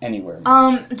Count Anywhere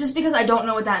match. Just because I don't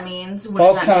know what that means.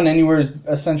 Falls Count Anywhere is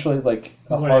essentially like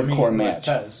a hardcore match. It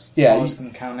says. Yeah, Falls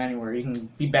can count anywhere. You can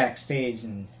be backstage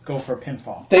and go for a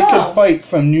pinfall. They could fight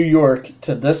from New York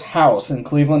to this house in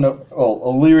Cleveland,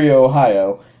 Elyria,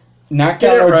 Ohio, knock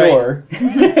down our door,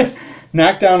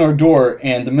 knock down our door,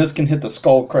 and The Miz can hit the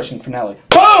skull-crushing finale.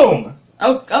 Boom!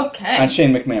 Oh, okay. On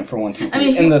Shane McMahon for 1, 2,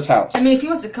 3 in this house. I mean, if he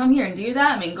wants to come here and do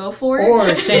that, go for it.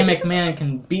 Or Shane McMahon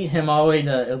can beat him all the way to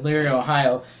Elyria,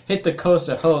 Ohio, hit the coast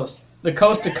to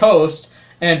coast,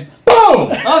 and boom!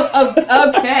 Oh,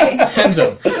 okay. Ends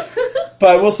him. But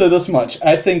I will say this much.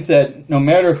 I think that no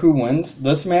matter who wins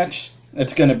this match,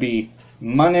 it's going to be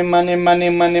money, money,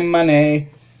 money, money, money.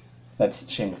 That's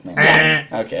Shane McMahon.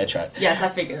 Yes. Okay, I tried. Yes, I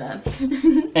figured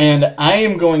that. And I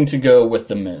am going to go with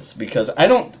The Miz because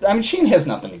Shane has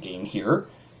nothing to gain here.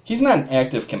 He's not an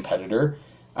active competitor.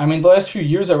 I mean, the last few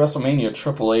years at WrestleMania,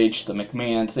 Triple H, the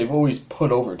McMahons, they've always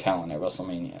put over talent at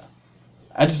WrestleMania.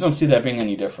 I just don't see that being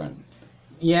any different.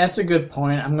 Yeah, that's a good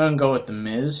point. I'm going to go with The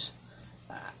Miz.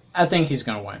 I think he's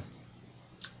going to win.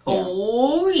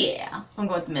 Oh, yeah. I'm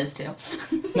going with The Miz, too.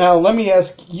 Now, let me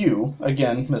ask you,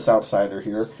 again, Miss Outsider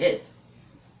here. Yes.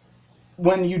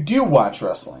 When you do watch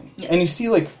wrestling, and you see,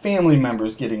 family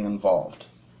members getting involved,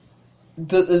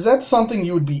 is that something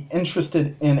you would be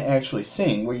interested in actually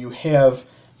seeing, where you have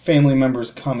family members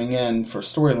coming in for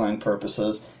storyline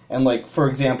purposes, and, for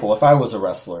example, if I was a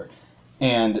wrestler,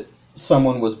 and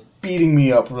someone was beating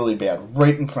me up really bad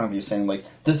right in front of you, saying,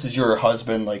 this is your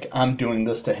husband, I'm doing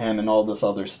this to him, and all this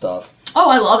other stuff. Oh,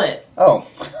 I love it. Oh,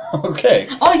 okay.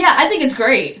 Oh, yeah, I think it's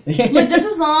great. Just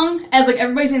as long as,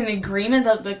 everybody's in agreement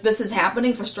that, this is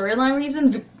happening for storyline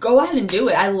reasons, go ahead and do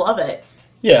it. I love it.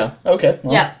 Yeah, okay.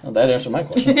 Well, that answered my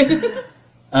question.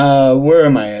 Where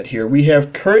am I at here? We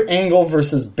have Kurt Angle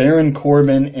versus Baron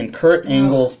Corbin in Kurt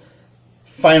Angle's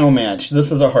final match.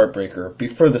 This is a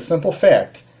heartbreaker. For the simple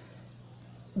fact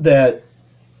that,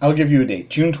 I'll give you a date,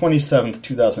 June 27th,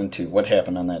 2002. What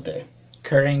happened on that day?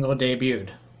 Kurt Angle debuted.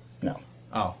 No.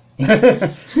 Oh.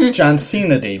 John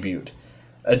Cena debuted.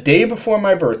 A day before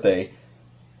my birthday,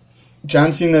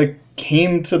 John Cena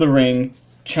came to the ring,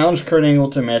 challenged Kurt Angle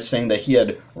to a match, saying that he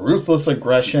had ruthless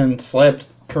aggression, slapped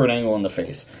Kurt Angle in the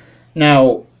face.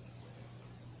 Now,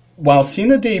 while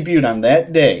Cena debuted on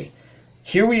that day,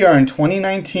 here we are in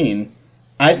 2019,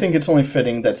 I think it's only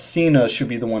fitting that Cena should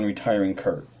be the one retiring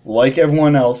Kurt. Like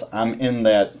everyone else, I'm in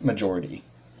that majority.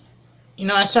 You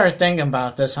know, I started thinking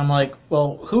about this. I'm like,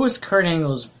 well, who was Kurt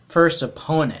Angle's first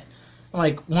opponent? I'm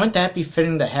like, wouldn't that be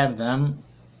fitting to have them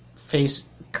face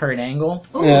Kurt Angle?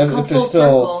 Ooh, Yeah, come if there's full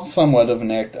still circle. somewhat of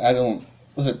an act. I don't...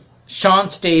 Was it... Sean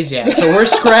Stasiak. So we're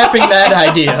scrapping that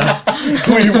idea.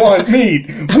 We want meat.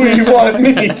 We want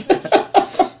meat.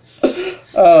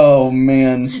 Oh,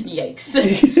 man.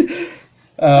 Yikes.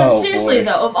 Oh, Seriously, boy.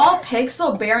 though, of all picks,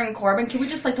 though, Baron Corbin, can we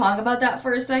just, like, talk about that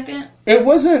for a second? It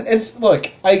wasn't...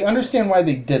 Look, I understand why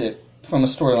they did it from a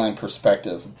storyline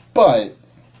perspective, but...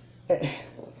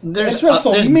 There's It's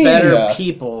WrestleMania. better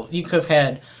people. You could have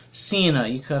had Cena.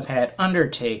 You could have had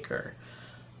Undertaker.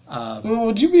 Well,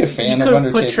 would you be a fan You of could have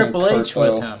Undertaker put Triple and H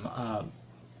Kurt, with though? him.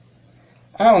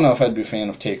 I don't know if I'd be a fan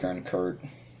of Taker and Kurt.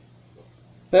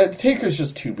 That Taker's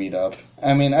just too beat up.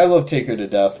 I mean, I love Taker to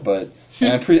death, but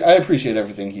and I appreciate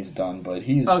everything he's done, but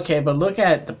he's... Okay, but look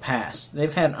at the past.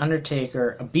 They've had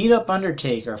Undertaker, a beat-up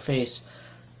Undertaker, face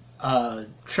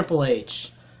Triple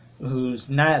H, who's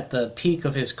not at the peak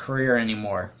of his career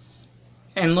anymore.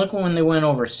 And look when they went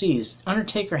overseas.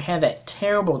 Undertaker had that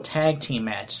terrible tag team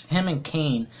match, him and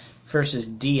Kane versus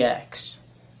DX.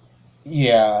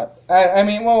 Yeah, I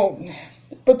mean, well...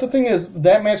 But the thing is,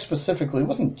 that match specifically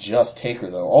wasn't just Taker,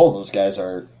 though. All of those guys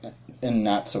are in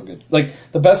not so good... Like,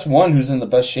 the best one who's in the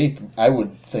best shape, I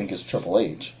would think, is Triple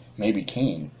H. Maybe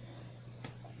Kane.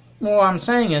 Well, what I'm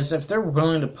saying is, if they're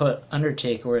willing to put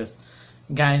Undertaker with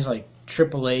guys like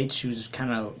Triple H, who's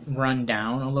kind of run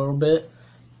down a little bit,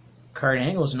 Kurt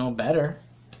Angle's no better.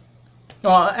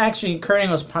 Well, actually, Kurt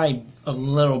Angle's probably a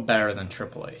little better than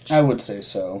Triple H. I would say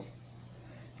so.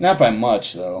 Not by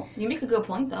much, though. You make a good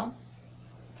point, though.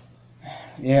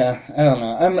 Yeah, I don't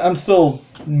know. I'm still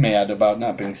mad about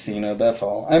not being Cena, that's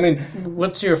all. I mean...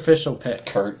 What's your official pick?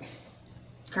 Kurt.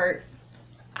 Kurt.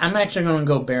 I'm actually going to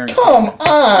go Baron. Come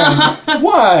on!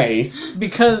 Why?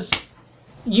 Because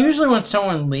usually when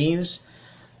someone leaves,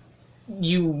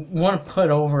 you want to put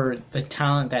over the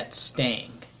talent that's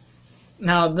staying.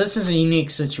 Now, this is a unique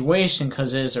situation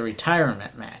because it is a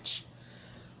retirement match.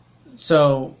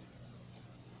 So...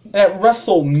 At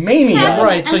WrestleMania. Yeah,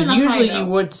 Right, so and on a usually high you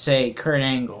note. would say Kurt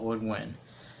Angle would win.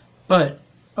 But,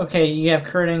 okay, you have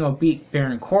Kurt Angle beat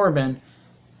Baron Corbin,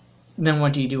 then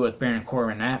what do you do with Baron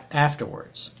Corbin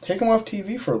afterwards? Take him off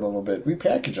TV for a little bit.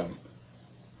 Repackage him.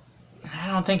 I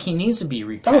don't think he needs to be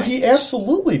repackaged. Oh, he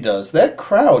absolutely does. That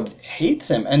crowd hates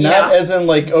him. And not as in,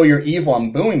 like, oh, you're evil, I'm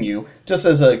booing you. Just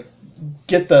as a,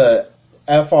 get the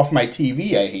F off my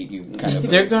TV, I hate you kind of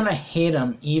They're boo. going to hate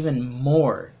him even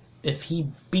more if he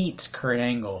beats Kurt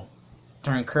Angle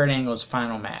during Kurt Angle's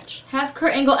final match. Have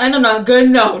Kurt Angle end on a good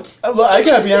note. Well, I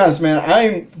gotta be honest, man.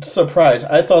 I'm surprised.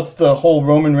 I thought the whole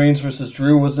Roman Reigns versus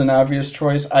Drew was an obvious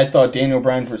choice. I thought Daniel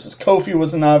Bryan versus Kofi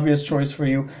was an obvious choice for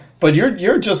you. But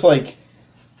you're just like...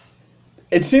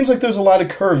 It seems like there's a lot of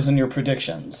curves in your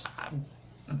predictions.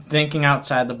 Thinking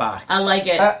outside the box. I like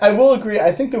it. I will agree.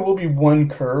 I think there will be one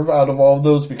curve out of all of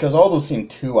those because all those seem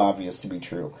too obvious to be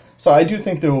true. So I do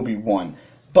think there will be one.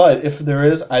 But if there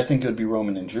is, I think it would be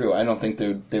Roman and Drew. I don't think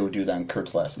they would do that in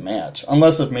Kurt's last match.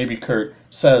 Unless if maybe Kurt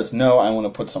says, no, I want to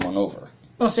put someone over.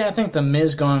 Well, see, I think The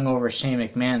Miz going over Shane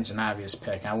McMahon's an obvious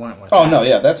pick. I went with Oh, that. no,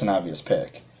 yeah, that's an obvious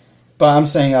pick. But I'm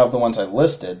saying out of the ones I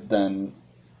listed, then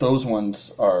those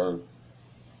ones are...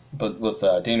 But with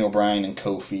Daniel Bryan and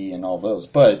Kofi and all those.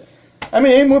 But, I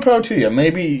mean, hey, more power to you.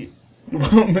 Maybe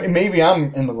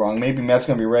I'm in the wrong. Maybe Matt's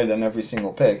going to be right on every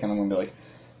single pick, and I'm going to be like,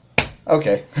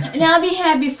 okay. And I'll be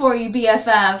happy for you,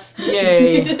 BFF.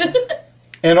 Yay.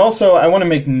 And also, I want to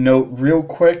make note real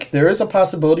quick. There is a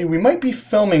possibility we might be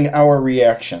filming our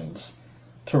reactions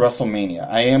to WrestleMania.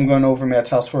 I am going over Matt's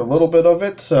house for a little bit of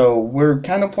it, so we're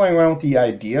kind of playing around with the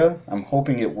idea. I'm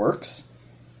hoping it works.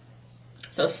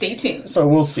 So stay tuned. So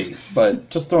we'll see, but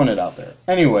just throwing it out there.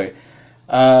 Anyway,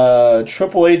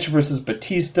 Triple H versus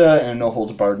Batista in a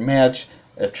no-holds-barred match.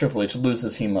 If Triple H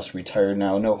loses, he must retire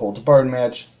now. No-holds-barred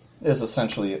match is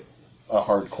essentially a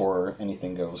hardcore,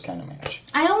 anything-goes kind of match.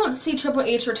 I don't see Triple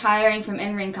H retiring from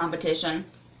in-ring competition.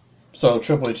 So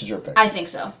Triple H is your pick. I think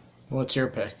so. What's your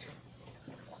pick?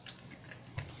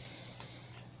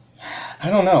 I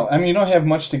don't know. I mean, you don't have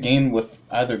much to gain with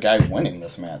either guy winning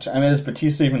this match. I mean, is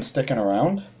Batista even sticking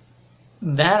around?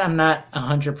 That I'm not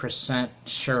 100%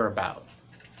 sure about.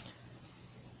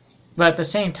 But at the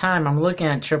same time, I'm looking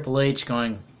at Triple H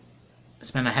going, it's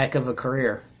been a heck of a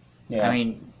career. Yeah. I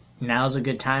mean, now's a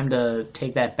good time to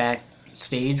take that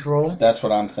backstage role. That's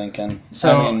what I'm thinking.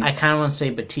 So I mean, I kind of want to say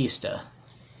Batista.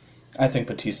 I think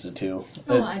Batista, too.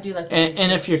 Oh, I do like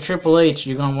And if you're Triple H,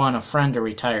 you're going to want a friend to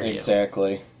retire you.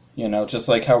 Exactly. You know, just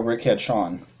like how Rick had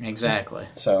Shawn. Exactly.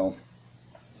 So,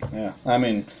 yeah. I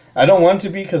mean, I don't want it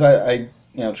to be because I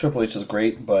you know, Triple H is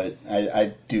great, but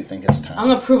I do think it's time. I'm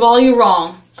going to prove all you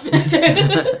wrong.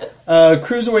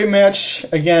 Cruiserweight match.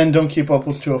 Again, don't keep up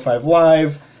with 205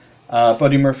 Live.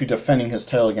 Buddy Murphy defending his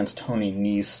title against Tony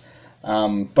Nese.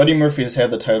 Buddy Murphy has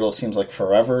had the title, seems like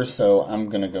forever, so I'm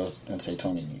going to go and say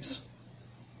Tony Nese.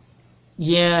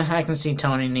 Yeah, I can see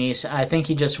Tony Nese. I think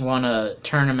he just won a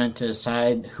tournament to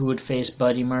decide who would face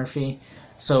Buddy Murphy.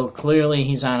 So clearly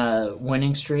he's on a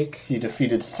winning streak. He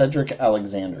defeated Cedric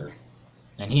Alexander.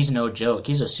 And he's no joke.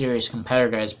 He's a serious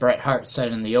competitor, as Bret Hart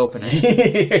said in the opening.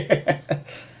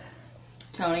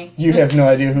 Tony. You have no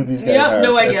idea who these guys are.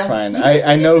 No idea. That's fine.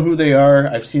 I know who they are.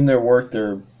 I've seen their work.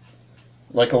 They're,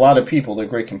 like a lot of people, they're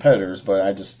great competitors, but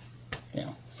I just, you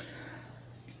know.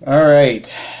 All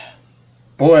right.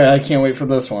 Boy, I can't wait for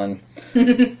this one.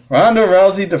 Ronda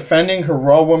Rousey defending her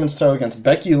Raw Women's title against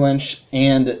Becky Lynch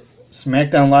and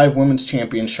SmackDown Live Women's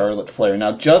Champion Charlotte Flair.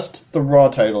 Now, just the Raw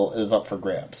title is up for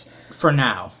grabs. For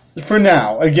now. For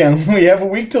now. Again, we have a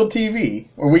week till TV,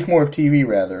 or a week more of TV,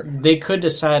 rather. They could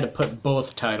decide to put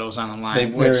both titles on the line. They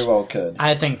very well could.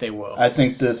 I think they will. I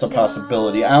think that's a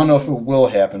possibility. I don't know if it will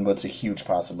happen, but it's a huge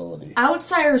possibility.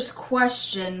 Outsider's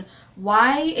question,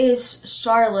 why is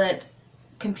Charlotte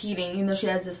competing, even though she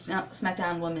has this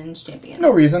SmackDown Women's Champion?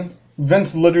 No reason.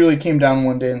 Vince literally came down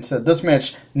one day and said, this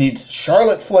match needs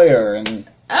Charlotte Flair. And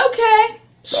okay.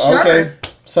 Sure. Okay.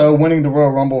 So winning the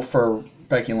Royal Rumble for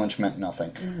Becky Lynch meant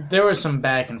nothing. There was some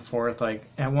back and forth. Like,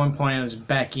 at one point it was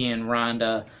Becky and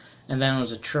Ronda, and then it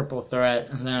was a triple threat,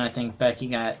 and then I think Becky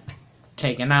got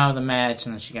taken out of the match,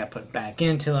 and then she got put back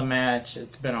into the match.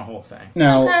 It's been a whole thing.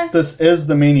 Now, This is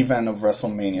the main event of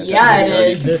WrestleMania. Yeah,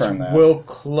 it is. This will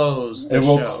close the show. It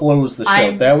will close the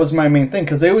show. That was my main thing,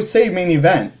 because they always say main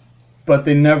event, but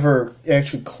they never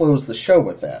actually close the show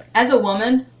with that. As a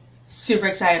woman, super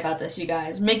excited about this, you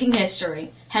guys. Making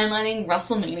history. Headlining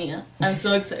WrestleMania. I'm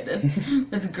so excited.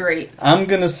 It's great. I'm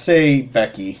going to say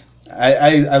Becky.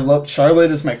 I love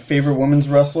Charlotte is my favorite women's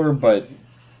wrestler, but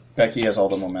Becky has all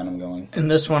the momentum going. In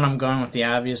this one, I'm going with the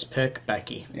obvious pick,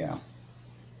 Becky. Yeah.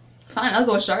 Fine, I'll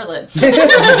go with Charlotte.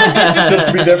 Just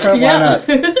to be different? Yeah.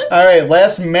 Why not? All right,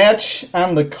 last match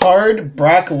on the card.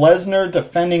 Brock Lesnar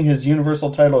defending his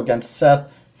Universal title against Seth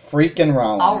freaking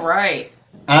Rollins. All right.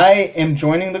 I am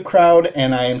joining the crowd,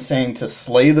 and I am saying to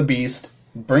slay the beast,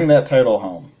 bring that title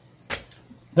home.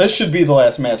 This should be the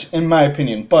last match, in my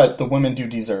opinion, but the women do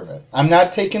deserve it. I'm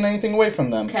not taking anything away from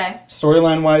them. Okay.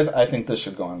 Storyline-wise, I think this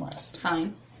should go on last.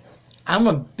 Fine. I'm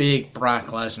a big Brock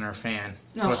Lesnar fan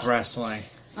with Ugh. wrestling.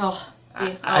 Oh,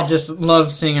 I just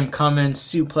love seeing him come in,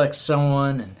 suplex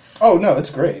someone. And oh, no, it's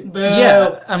great.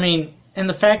 yeah, I mean, and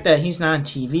the fact that he's not on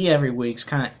TV every week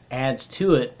kind of adds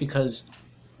to it because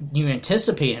you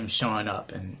anticipate him showing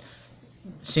up and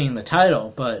seeing the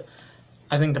title, but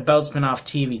I think the belt's been off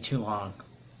TV too long.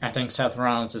 I think Seth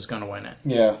Rollins is going to win it.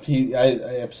 Yeah,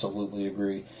 I absolutely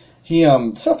agree.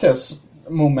 Seth has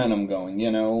momentum going,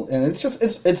 you know, and it's just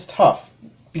it's tough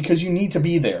because you need to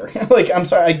be there. Like, I'm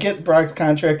sorry, I get Brock's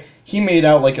contract. He made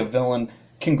out like a villain.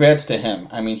 Congrats to him.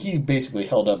 I mean, he basically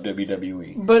held up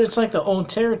WWE. But it's like the old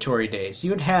territory days.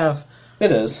 You would have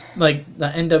it is like the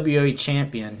NWA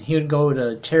champion. He would go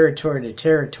to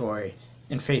territory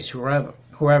and face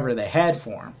whoever they had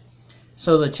for him.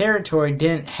 So the territory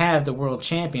didn't have the world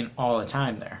champion all the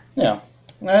time there. Yeah.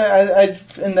 I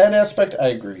in that aspect, I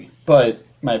agree. But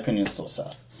my opinion's still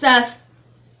Seth. Seth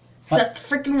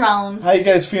freaking Rollins. How you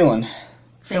guys feeling?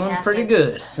 Feeling Fantastic. pretty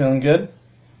good. Feeling good?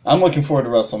 I'm looking forward to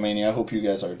WrestleMania. I hope you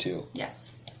guys are too.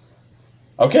 Yes.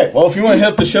 Okay, well, if you want to hit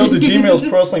up the show, the Gmail is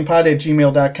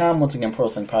prowrestlingpod@gmail.com. Once again,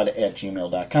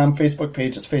 prowrestlingpod@gmail.com. Facebook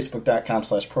page is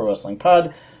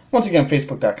facebook.com/prowrestlingpod. Once again,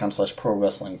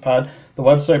 facebook.com/prowrestlingpod. The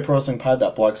website,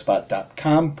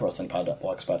 prowrestlingpod.blogspot.com.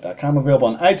 prowrestlingpod.blogspot.com. Available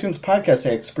on iTunes, Podcast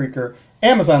Addict, Spreaker,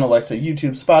 Amazon Alexa,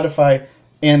 YouTube, Spotify,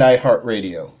 and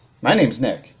iHeartRadio. My name's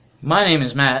Nick. My name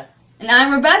is Matt. And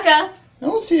I'm Rebecca.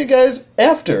 And we'll see you guys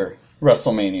after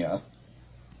WrestleMania.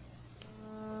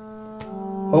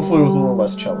 Hopefully with a little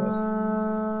less cello.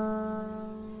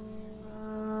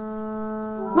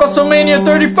 WrestleMania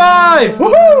 35!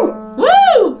 Woohoo!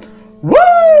 Woo!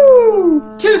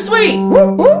 Woo! Too sweet.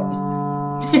 Woo! Woo!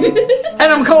 And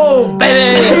I'm cold,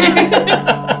 baby!